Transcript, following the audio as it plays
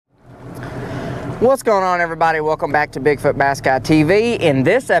What's going on, everybody? Welcome back to Bigfoot Bass Guy TV. In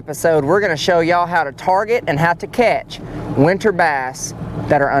this episode, we're going to show y'all how to target and how to catch winter bass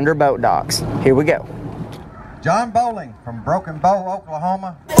that are under boat docks. Here we go. John Bowling from Broken Bow,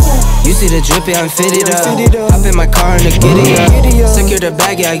 Oklahoma. You see the drippy, I'm fitted up. Hop in my car and the giddy up. Secure the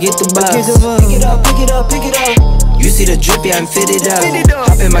bag, yeah, I get the bus. Pick it up, pick it up, pick it up. You see the drippy, I'm fitted up.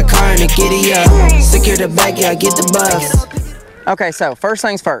 Hop in my car and the giddy up. Secure the bag, yeah, I get the bus. Okay, so first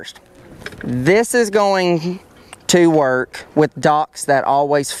things first. This is going to work with docks that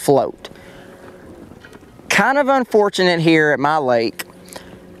always float. Kind of unfortunate here at my lake.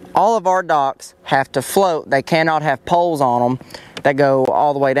 All of our docks have to float. They cannot have poles on them that go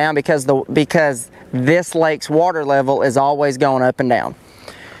all the way down because this lake's water level is always going up and down.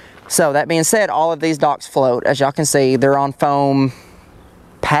 So that being said, all of these docks float. As y'all can see, they're on foam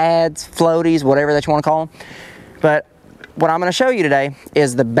pads, floaties, whatever that you want to call them. But what I'm going to show you today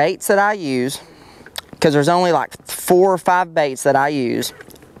is the baits that I use, because there's only like 4 or 5 baits that I use,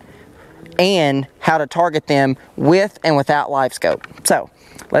 and how to target them with and without live scope. So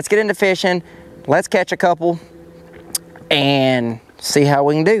let's get into fishing, let's catch a couple, and see how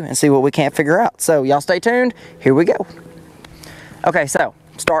we can do and see what we can't figure out. So y'all stay tuned, here we go. Okay, so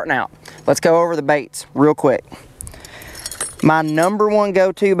starting out, let's go over the baits real quick. My number one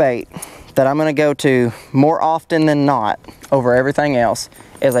go-to bait that I'm going to go to more often than not over everything else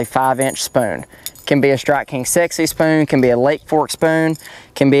is a 5-inch spoon. Can be a Strike King Sexy spoon, can be a Lake Fork spoon,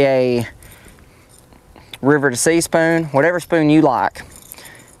 can be a River to Sea spoon, whatever spoon you like,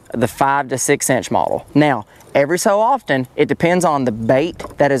 the 5 to 6 inch model. Now, every so often, it depends on the bait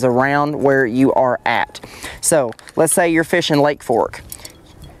that is around where you are at. So, let's say you're fishing Lake Fork.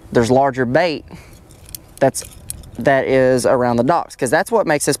 There's larger bait that is around the docks, because that's what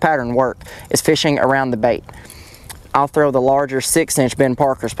makes this pattern work, is fishing around the bait. I'll throw the larger 6-inch Ben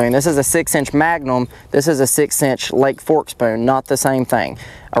Parker spoon. This is a 6-inch Magnum. This is a 6-inch Lake Fork spoon, not the same thing.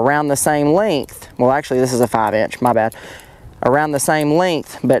 Around the same length, well actually this is a 5-inch, my bad. Around the same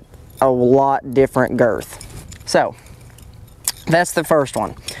length, but a lot different girth. So, that's the first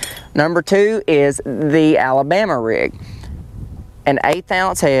one. Number 2 is the Alabama rig. An 1/8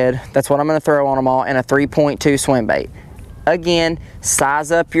 ounce head, that's what I'm going to throw on them all, and a 3.2 swim bait. Again,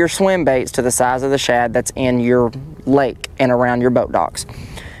 size up your swim baits to the size of the shad that's in your lake and around your boat docks.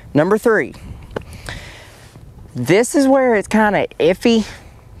 Number 3, this is where it's kind of iffy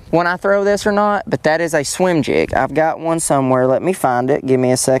when I throw this or not, but that is a swim jig. I've got one somewhere, let me find it, give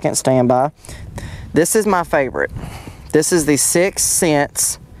me a second, stand by. This is my favorite. This is the 6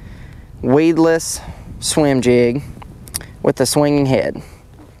 cents weedless swim jig with the swinging head.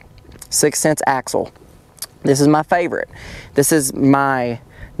 6 cents axle. This is my favorite. This is my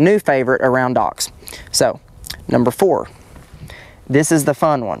new favorite around docks. So, number 4. This is the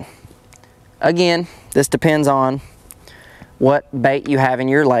fun one. Again, this depends on what bait you have in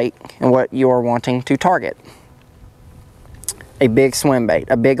your lake and what you are wanting to target. A big swim bait,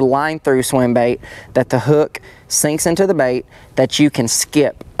 a big line through swim bait that the hook sinks into the bait that you can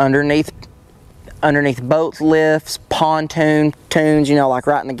skip underneath boat lifts, pontoons, you know, like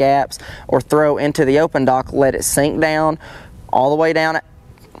right in the gaps, or throw into the open dock, let it sink down, all the way down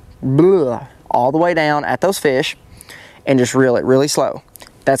at those fish, and just reel it really slow.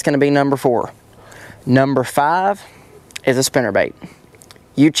 That's going to be number 4. Number 5 is a spinnerbait.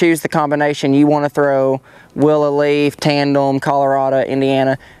 You choose the combination you want to throw, Willow Leaf, Tandem, Colorado,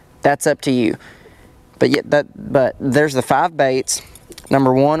 Indiana, that's up to you. But there's the 5 baits.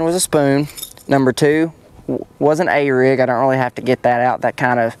 Number 1 was a spoon. Number 2 was an A-rig. I don't really have to get that out. That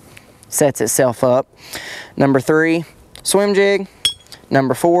kind of sets itself up. Number 3, swim jig.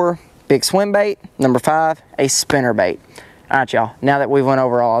 Number 4, big swim bait. Number 5, a spinner bait. All right, y'all. Now that we've went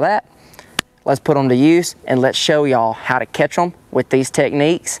over all of that, let's put them to use and let's show y'all how to catch them with these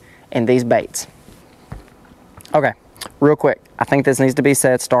techniques and these baits. Okay, real quick. I think this needs to be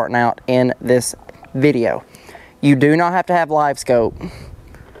said starting out in this video. You do not have to have live scope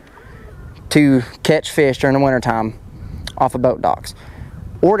to catch fish during the wintertime off of boat docks,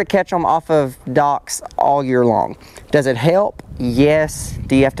 or to catch them off of docks all year long. Does it help? Yes.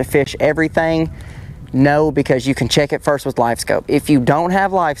 Do you have to fish everything? No, because you can check it first with live scope. If you don't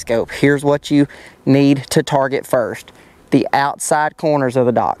have live scope, here's what you need to target first. The outside corners of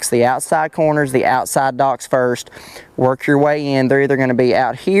the docks. The outside corners, the outside docks first. Work your way in. They're either going to be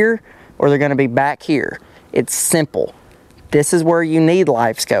out here or they're going to be back here. It's simple. This is where you need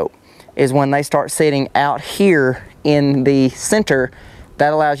live scope, is when they start sitting out here in the center.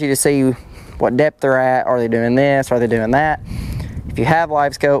 That allows you to see what depth they're at. Are they doing this? Are they doing that? If you have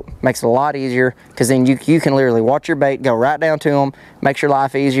live scope, makes it a lot easier, because then you can literally watch your bait, go right down to them, makes your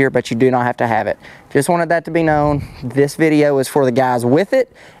life easier, but you do not have to have it. Just wanted that to be known. This video is for the guys with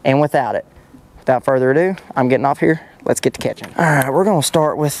it and without it. Without further ado, I'm getting off here. Let's get to catching. All right, we're gonna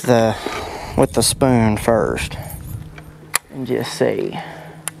start with the spoon first and just see.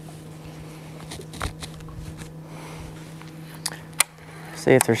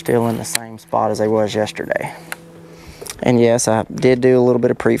 See if they're still in the same spot as they was yesterday. And yes, I did do a little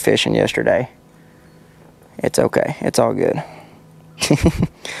bit of pre-fishing yesterday. It's okay, it's all good.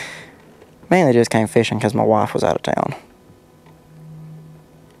 Mainly just came fishing because my wife was out of town.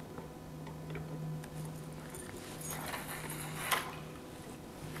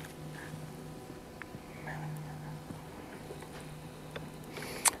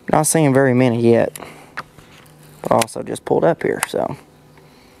 Not seeing very many yet, but also just pulled up here, so.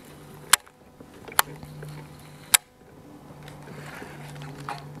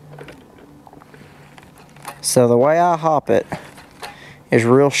 So the way I hop it is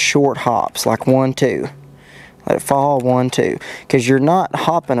real short hops, like 1, 2. Let it fall, 1, 2. Because you're not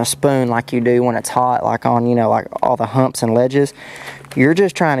hopping a spoon like you do when it's hot, like on, you know, like all the humps and ledges. You're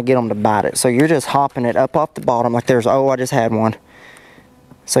just trying to get them to bite it. So you're just hopping it up off the bottom, like there's, oh, I just had one.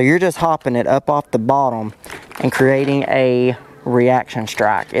 So you're just hopping it up off the bottom and creating a reaction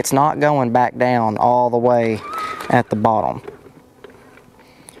strike. It's not going back down all the way at the bottom.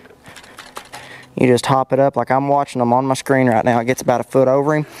 You just hop it up like I'm watching them on my screen right now. It gets about a foot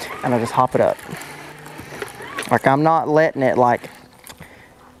over him, and I just hop it up. Like I'm not letting it, like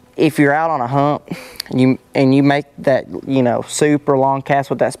if you're out on a hump and you make that, you know, super long cast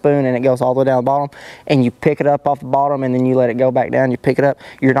with that spoon and it goes all the way down the bottom, and you pick it up off the bottom and then you let it go back down, you pick it up,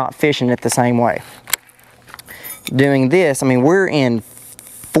 you're not fishing it the same way. Doing this, I mean, we're in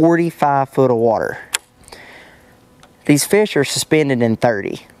 45 foot of water. These fish are suspended in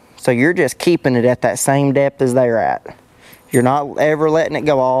 30. So you're just keeping it at that same depth as they're at. You're not ever letting it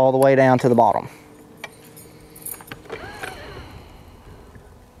go all the way down to the bottom.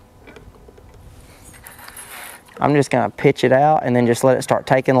 I'm just gonna pitch it out and then just let it start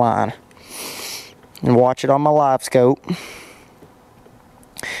taking line. And watch it on my live scope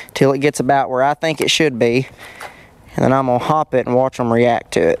till it gets about where I think it should be. And then I'm gonna hop it and watch them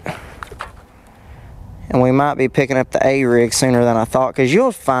react to it. And we might be picking up the A-rig sooner than I thought, because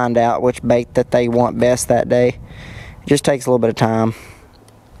you'll find out which bait that they want best that day. It just takes a little bit of time.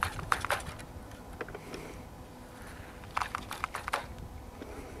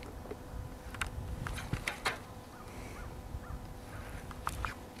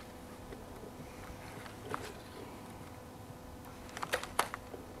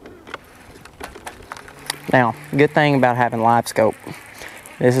 Now, good thing about having live scope.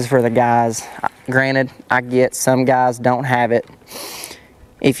 This is for the guys. Granted, I get some guys don't have it.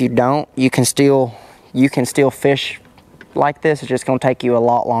 If you don't, you can still fish like this. It's just gonna take you a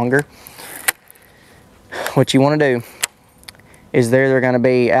lot longer. What you wanna do is they're gonna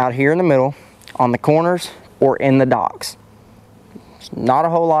be out here in the middle, on the corners, or in the docks. There's not a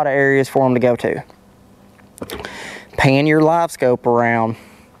whole lot of areas for them to go to. Pan your live scope around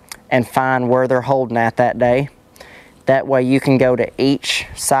and find where they're holding at that day. That way you can go to each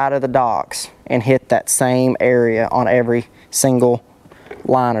side of the docks and hit that same area on every single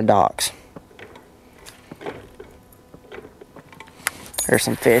line of docks. There's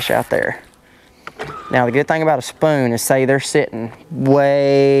some fish out there. Now the good thing about a spoon is, say they're sitting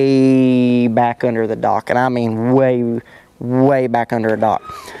way back under the dock, and I mean way back under a dock.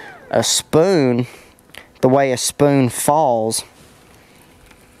 A spoon, the way a spoon falls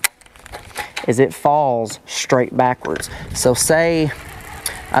is it falls straight backwards. So say,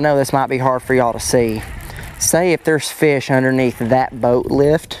 I know this might be hard for y'all to see. Say if there's fish underneath that boat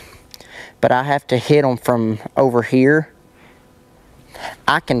lift, but I have to hit them from over here,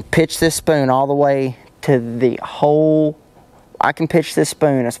 I can pitch this spoon all the way to the hole. I can pitch this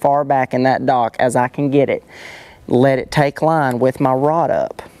spoon as far back in that dock as I can get it. Let it take line with my rod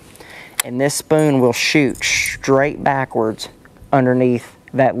up. And this spoon will shoot straight backwards underneath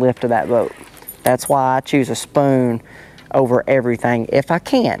that lift of that boat. That's why I choose a spoon over everything, if I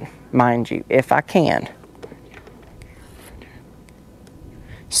can, mind you, if I can.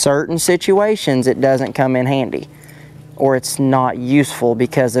 Certain situations it doesn't come in handy, or it's not useful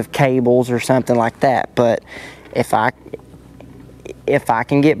because of cables or something like that, but if I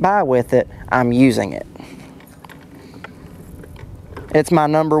can get by with it, I'm using it. It's my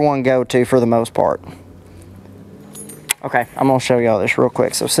 #1 go-to for the most part. Okay, I'm gonna show y'all this real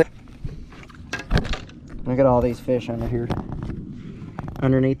quick. So see, look at all these fish under here,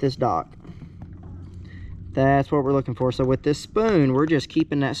 underneath this dock. That's what we're looking for. So with this spoon, we're just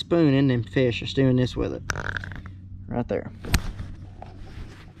keeping that spoon in them fish, just doing this with it. Right there.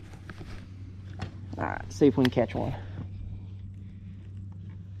 All right, see if we can catch one.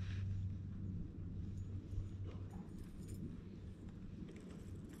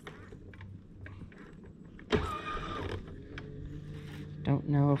 Don't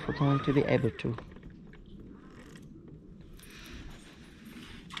know if we're going to be able to.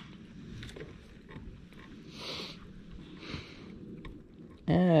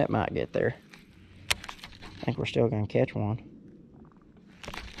 It might get there. I think we're still going to catch one.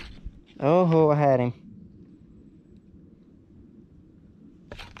 Oh, I had him.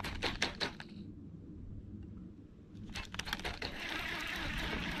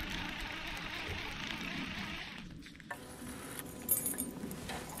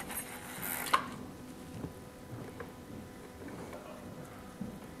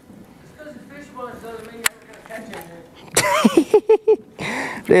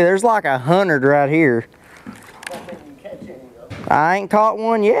 Dude, there's like 100 right here. I ain't caught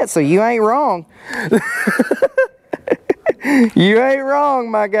one yet, so you ain't wrong. You ain't wrong,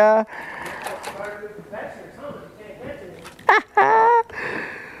 my guy.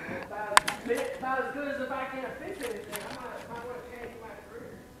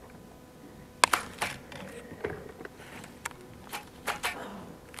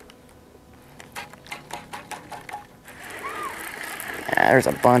 There's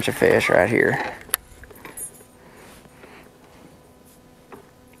a bunch of fish right here.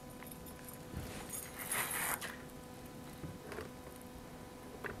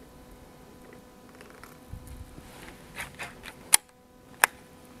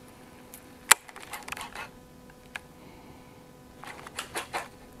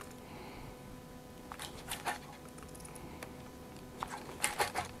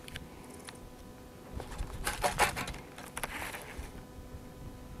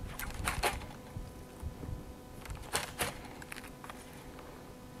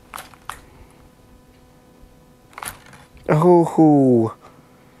 Oh,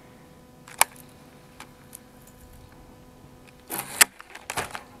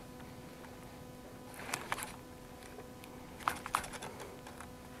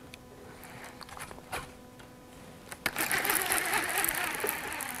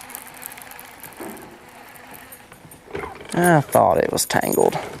 I thought it was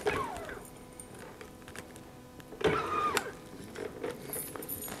tangled.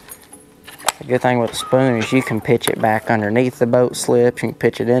 The good thing with a spoon is you can pitch it back underneath the boat slips. You can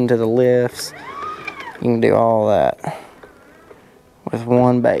pitch it into the lifts. You can do all that with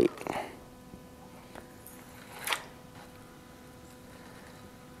one bait.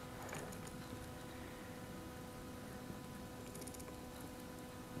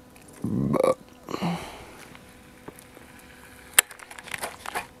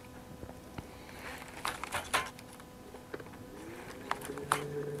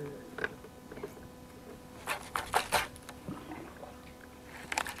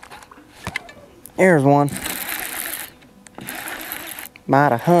 There's one.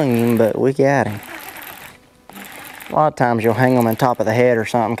 Might have hung him, but we got him. A lot of times you'll hang them on top of the head or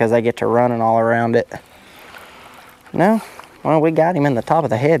something because they get to running all around it. No? Well, we got him in the top of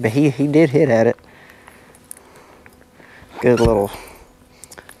the head, but he did hit at it. Good little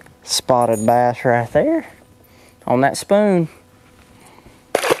spotted bass right there on that spoon.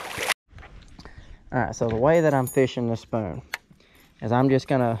 Alright, so the way that I'm fishing this spoon is I'm just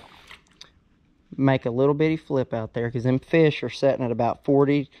going to make a little bitty flip out there because them fish are sitting at about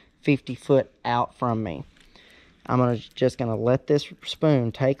 40-50 foot out from me. I'm just gonna let this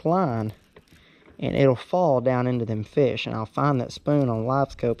spoon take line and it'll fall down into them fish, and I'll find that spoon on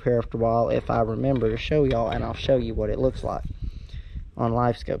live scope here after a while if I remember to show y'all, and I'll show you what it looks like on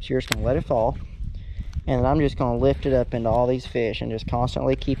live scope. So you're just gonna let it fall, and I'm just gonna lift it up into all these fish and just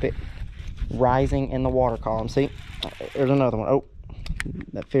constantly keep it rising in the water column. See, there's another one. Oh,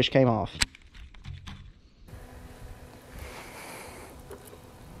 that fish came off.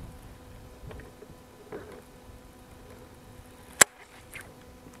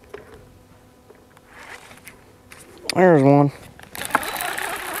 There's one.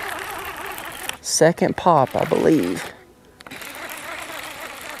 Second pop, I believe.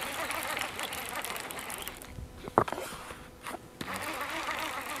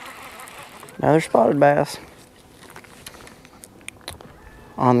 Another spotted bass.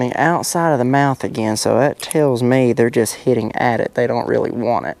 On the outside of the mouth again, so that tells me they're just hitting at it. They don't really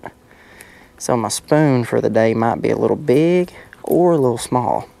want it. So my spoon for the day might be a little big or a little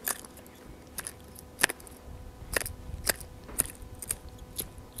small.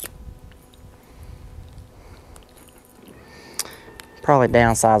 Probably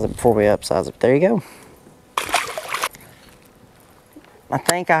downsize it before we upsize it. There you go. I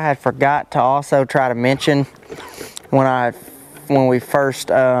think I had forgot to also try to mention when we first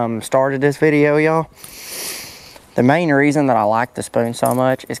started this video, y'all. The main reason that I like the spoon so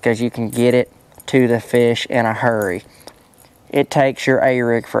much is because you can get it to the fish in a hurry. It takes your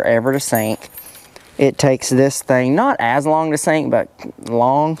A-rig forever to sink. It takes this thing not as long to sink, but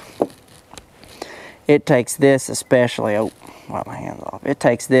long. It takes this especially, oh, wipe my hands off. It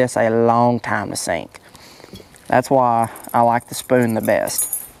takes this a long time to sink. That's why I like the spoon the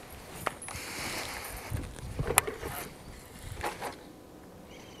best.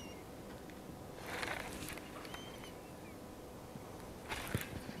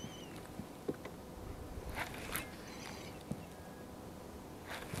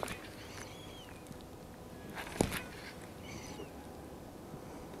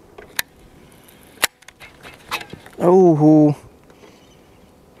 Oh,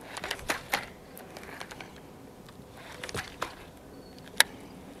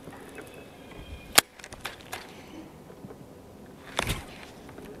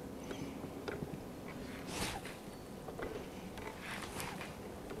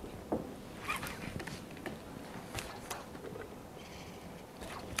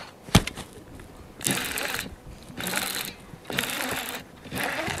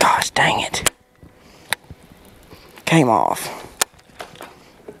 gosh dang it. Came off.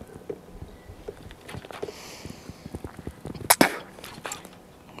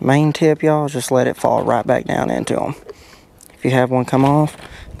 Main tip, y'all, is just let it fall right back down into them. If you have one come off,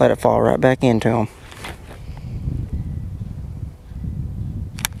 let it fall right back into them.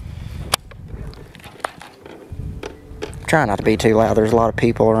 Try not to be too loud. There's a lot of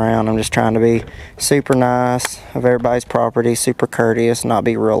people around. I'm just trying to be super nice of everybody's property, super courteous, not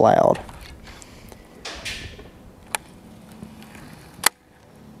be real loud.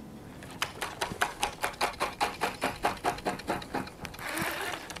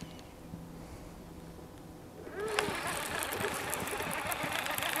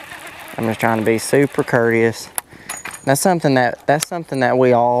 I'm just trying to be super courteous. That's something that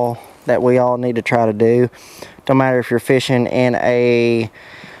we all need to try to do. Don't matter if you're fishing in a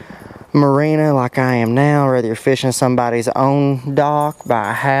marina like I am now, whether you're fishing somebody's own dock, by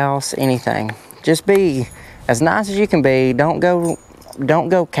a house, anything. Just be as nice as you can be. Don't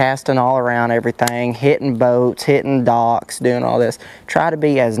go casting all around everything, hitting boats, hitting docks, doing all this. Try to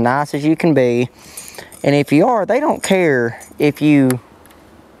be as nice as you can be. And if you are, they don't care if you,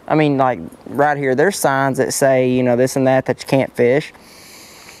 I mean, like right here, there's signs that say, you know, this and that you can't fish.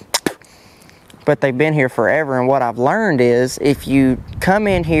 But they've been here forever, and what I've learned is if you come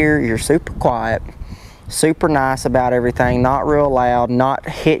in here, you're super quiet, super nice about everything, not real loud, not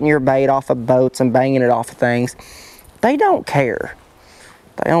hitting your bait off of boats and banging it off of things, they don't care.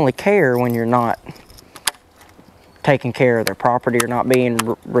 They only care when you're not taking care of their property or not being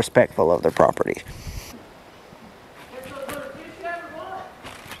respectful of their property.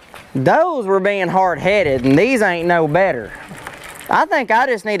 Those were being hard-headed, and these ain't no better. I think I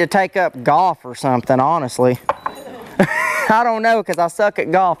just need to take up golf or something, honestly. I don't know, because I suck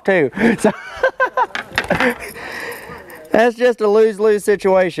at golf too. So that's just a lose-lose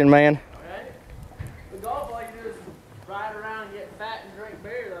situation, man. Right? The golf, all you do is ride around and get fat and drink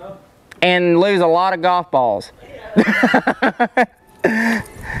beer, though. And lose a lot of golf balls. Yeah.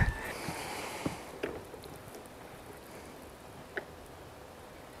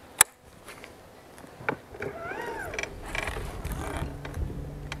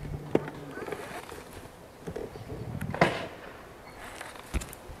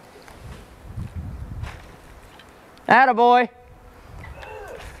 Attaboy.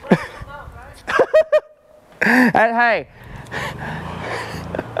 Hey.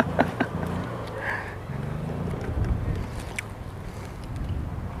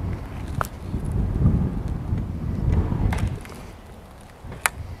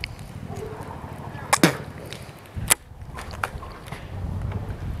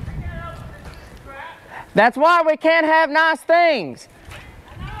 That's why we can't have nice things.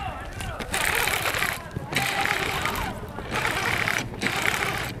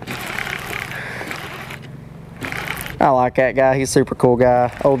 I like that guy. He's a super cool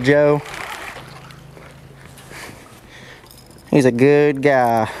guy. Old Joe. He's a good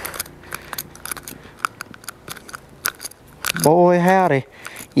guy. Boy, howdy.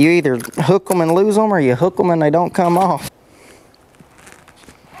 You either hook them and lose them, or you hook them and they don't come off.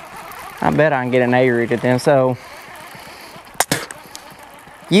 I bet I can get an A-rig at them. So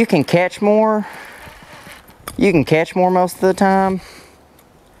you can catch more. You can catch more most of the time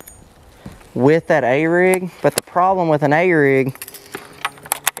with that A-rig, but the problem with an A-rig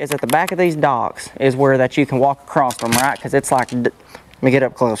is at the back of these docks is where that you can walk across them, right? Because it's like, let me get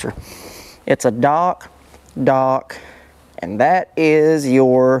up closer. It's a dock, and that is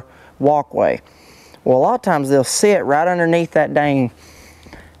your walkway. Well, a lot of times they'll sit right underneath that dang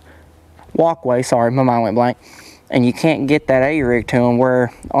walkway. Sorry, my mind went blank. And you can't get that A-rig to them,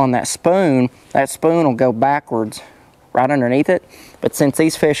 where on that spoon will go backwards right underneath it. But since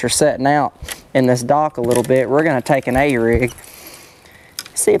these fish are setting out in this dock a little bit, we're gonna take an A-rig,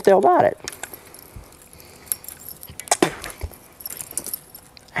 see if they'll bite it.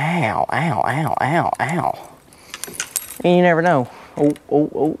 Ow, ow, ow, ow, ow. And you never know.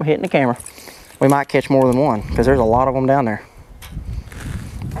 Oh, hitting the camera. We might catch more than one, because there's a lot of them down there.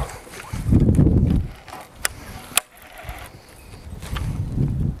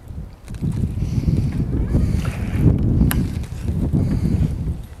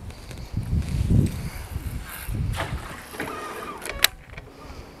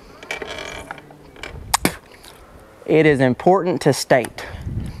 It is important to state,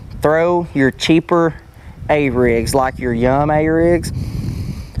 throw your cheaper A-rigs, like your Yum A-rigs,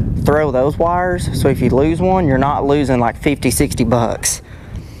 throw those wires, so if you lose one, you're not losing like 50, 60 bucks.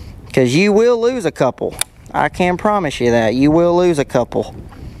 Because you will lose a couple. I can promise you that. You will lose a couple.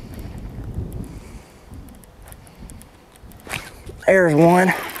 There's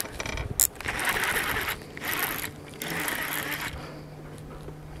one.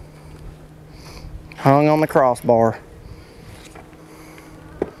 Hung on the crossbar.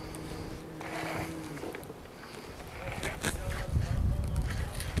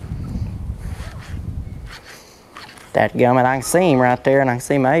 Dadgummit, I can see him right there, and I can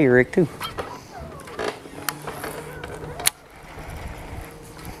see my A-rig too.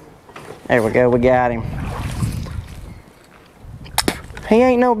 There we go, we got him. He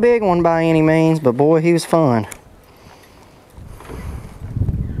ain't no big one by any means, but boy, he was fun.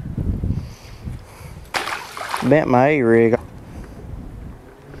 Bent my A-rig. You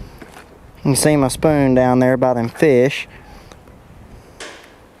can see my spoon down there by them fish.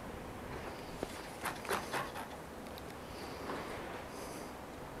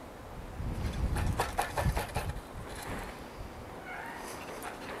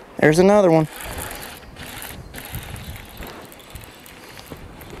 There's another one.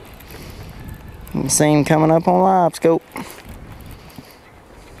 You can see him coming up on live scope.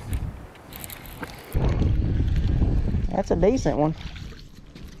 That's a decent one.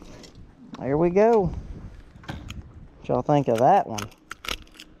 There we go. What y'all think of that one?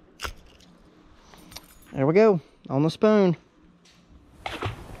 There we go, on the spoon.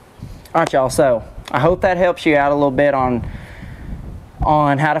 Alright y'all, so I hope that helps you out a little bit on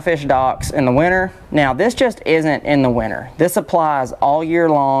how to fish docks in the winter. Now this just isn't in the winter. This applies all year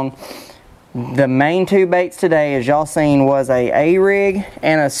long. The main two baits today, as y'all seen, was a A-rig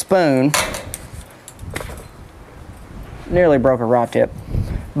and a spoon. Nearly broke a rod tip,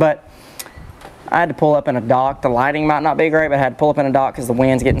 but I had to pull up in a dock. The lighting might not be great, but I had to pull up in a dock because the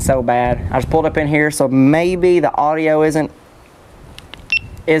wind's getting so bad. I just pulled up in here, so maybe the audio isn't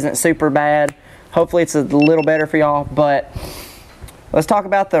super bad. Hopefully it's a little better for y'all, but let's talk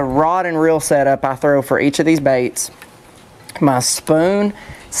about the rod and reel setup I throw for each of these baits. My spoon,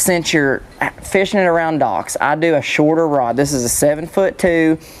 since you're fishing it around docks, I do a shorter rod. This is a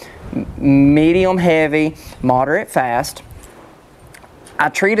 7'2", medium heavy, moderate fast. I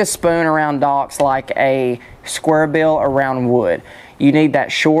treat a spoon around docks like a square bill around wood. You need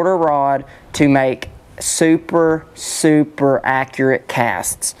that shorter rod to make super accurate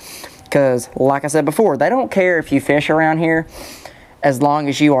casts, because like I said before, they don't care if you fish around here as long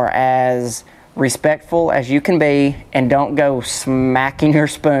as you are as respectful as you can be and don't go smacking your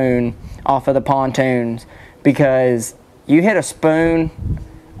spoon off of the pontoons, because you hit a spoon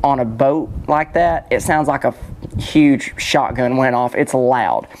on a boat like that, it sounds like a huge shotgun went off. It's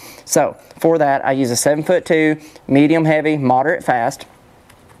loud. So for that, I use a 7'2", medium heavy, moderate fast,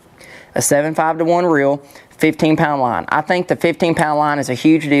 a 7.5 to 1 reel, 15-pound line. I think the 15-pound line is a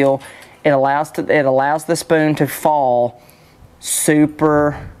huge deal. It allows the spoon to fall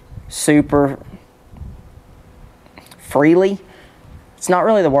super freely. It's not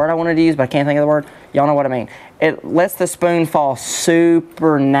really the word I wanted to use, but I can't think of the word. Y'all know what I mean. It lets the spoon fall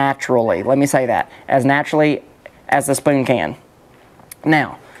super naturally. Let me say that. As naturally as the spoon can.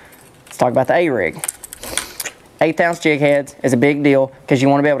 Now, let's talk about the A-rig. 1/8-ounce jig heads is a big deal because you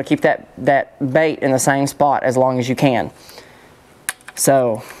want to be able to keep that bait in the same spot as long as you can.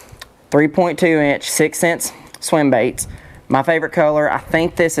 So, 3.2-inch 6-cent swim baits. My favorite color, I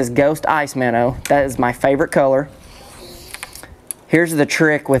think this is Ghost Ice Minnow. That is my favorite color. Here's the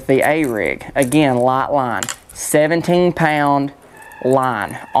trick with the A-rig. Again, light line. 17-pound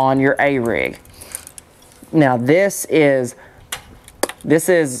line on your A-rig. Now this is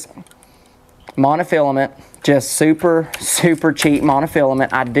monofilament, just super cheap monofilament.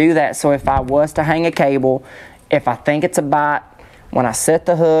 I do that so if I was to hang a cable, if I think it's a bite, when I set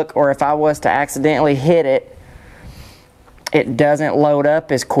the hook, or if I was to accidentally hit it, it doesn't load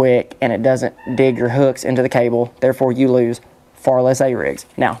up as quick and it doesn't dig your hooks into the cable. Therefore, you lose far less A-rigs.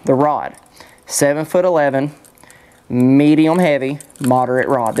 Now, the rod, 7'11", medium heavy, moderate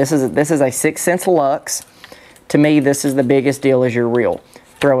rod. This is a 6 cents Lux. To me, this is the biggest deal is your reel.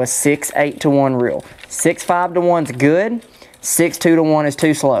 Throw a 6'8" to 1 reel. 6'5" to 1's good. 6'2" to 1 is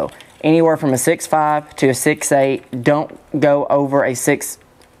too slow. Anywhere from a 6'5" to a 6'8", don't go over a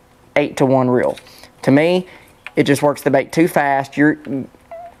 6'8" to 1 reel. To me, it just works the bait too fast. You're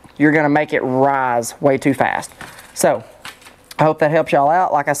gonna make it rise way too fast. So, I hope that helps y'all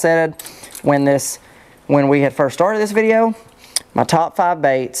out. Like I said, when we had first started this video, my top 5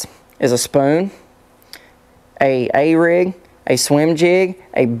 baits is a spoon, a A-rig, a swim jig,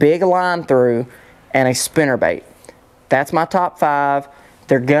 a big line through, and a spinner bait. That's my top 5.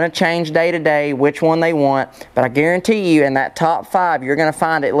 They're gonna change day to day which one they want, but I guarantee you in that top 5, you're gonna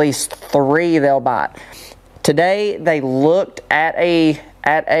find at least 3 they'll bite. Today they looked at a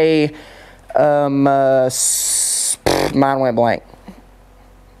mine went blank.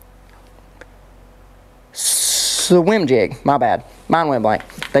 Swim jig, my bad. Mine went blank.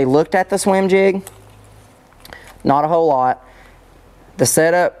 They looked at the swim jig, not a whole lot. The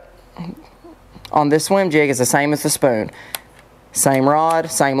setup on this swim jig is the same as the spoon. Same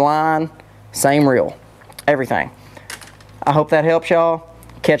rod, same line, same reel, everything. I hope that helps y'all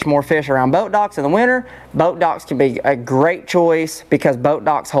catch more fish around boat docks in the winter. Boat docks can be a great choice because boat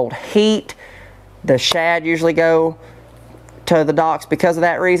docks hold heat. The shad usually go to the docks because of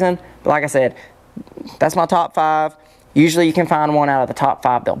that reason. But like I said, that's my top 5. Usually you can find one out of the top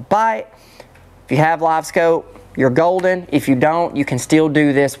 5 they'll bite. If you have live scope, you're golden. If you don't, you can still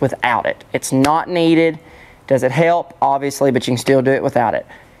do this without it. It's not needed. Does it help? Obviously, but you can still do it without it.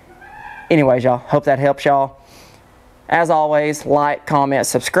 Anyways, y'all, hope that helps y'all. As always, like, comment,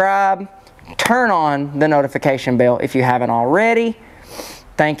 subscribe. Turn on the notification bell if you haven't already.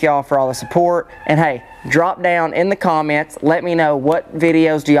 Thank y'all for all the support. And hey, drop down in the comments. Let me know what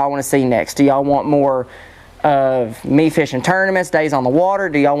videos do y'all want to see next. Do y'all want more of me fishing tournaments, days on the water?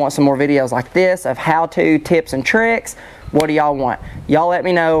 Do y'all want some more videos like this of how-to tips and tricks? What do y'all want? Y'all let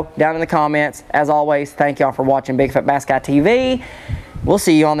me know down in the comments. As always, thank y'all for watching Bigfoot Bass Guy TV. We'll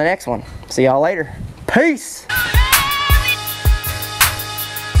see you on the next one. See y'all later. Peace.